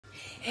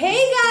Hey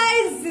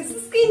guys, this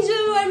is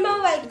Kinjal Verma.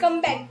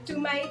 Welcome back to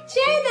my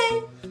channel.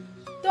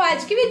 तो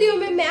आज की video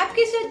में मैं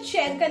आपके साथ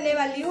शेयर करने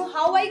वाली हूँ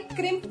how I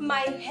crimp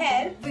my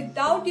hair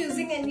without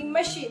using any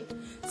machine.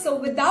 So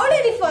without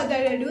any further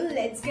ado,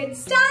 let's get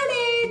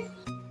started.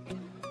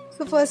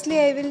 So firstly,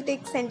 I will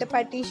take center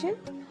partition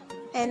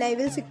and I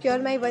will secure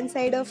my one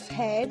side of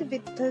head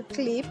with a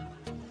clip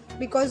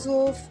because वो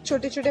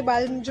छोटे छोटे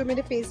बाल जो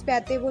मेरे face पे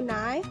आते हैं वो ना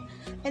आए.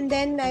 And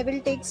then I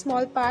will take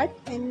small part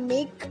and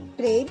make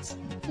braids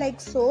like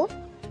so.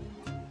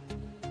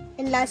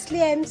 And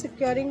lastly, I am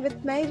securing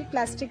with my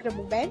plastic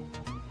rubber band.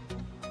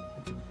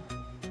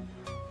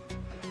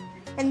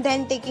 And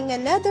then taking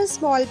another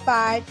small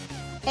part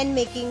and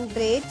making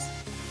braids.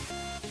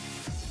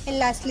 And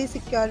lastly,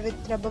 secure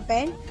with rubber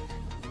band.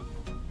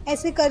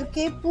 ऐसे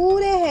करके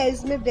पूरे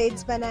hairs में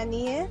braids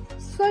बनानी है.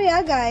 So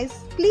yeah guys,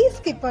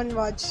 please keep on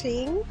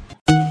watching.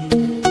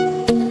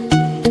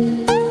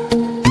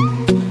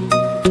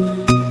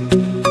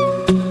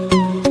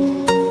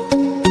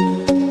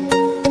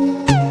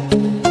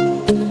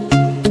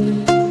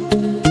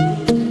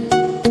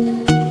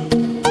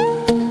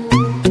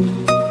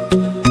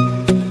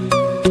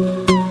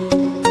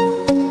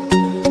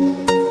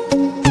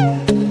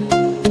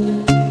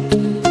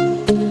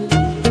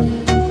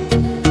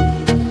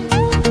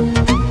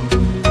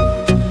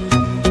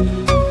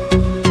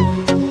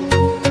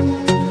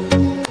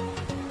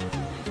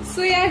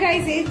 So yeah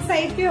guys, एक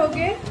side के हो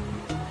गए,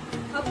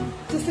 अब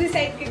दूसरी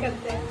साइड के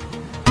करते हैं.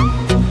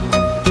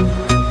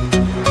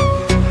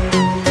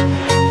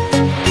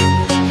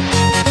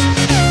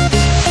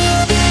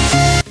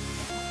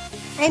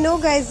 I know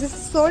guys, this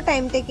is so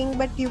time taking,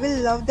 but you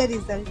will love the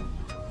result.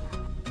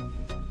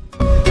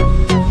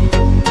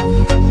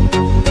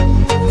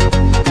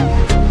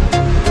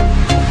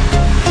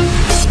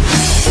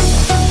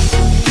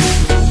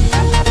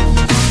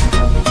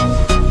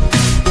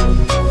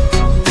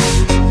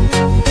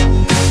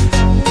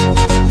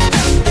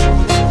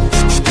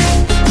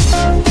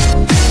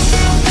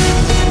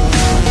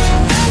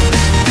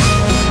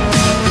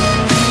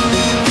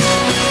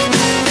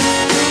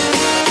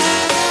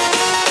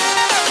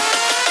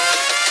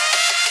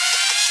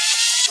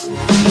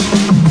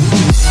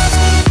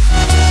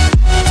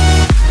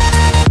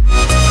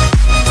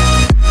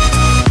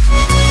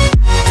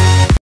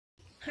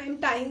 I'm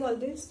tying all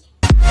this.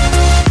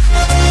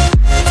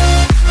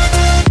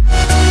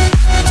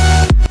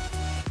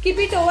 Keep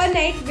it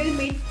overnight. We'll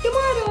meet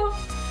tomorrow.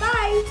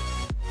 Bye.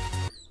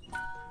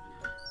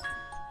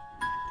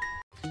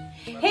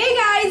 Hey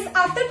guys,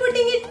 after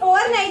putting it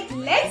overnight,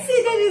 let's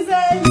see the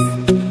results.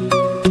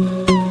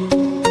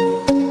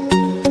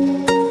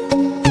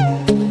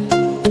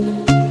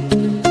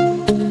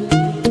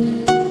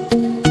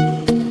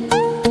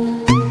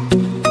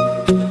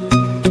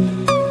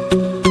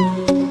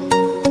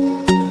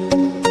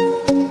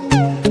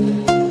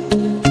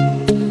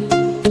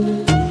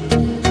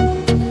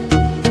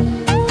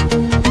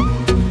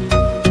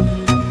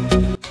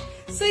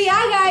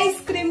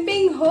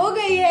 Crimping हो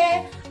गई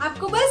है,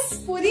 आपको बस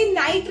पूरी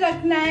night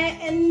रखना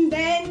है and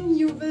then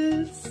you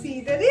will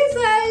see the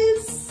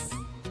results.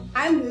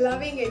 I'm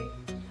loving it.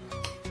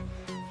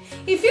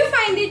 If you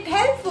find it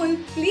helpful,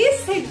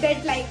 please hit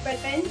that like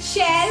button,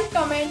 share,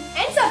 comment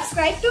and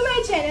subscribe to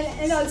my channel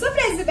and also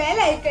press the bell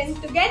icon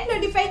to get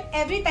notified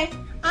every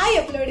time I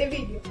upload a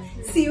video.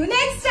 See you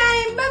next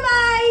time. Bye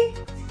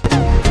bye.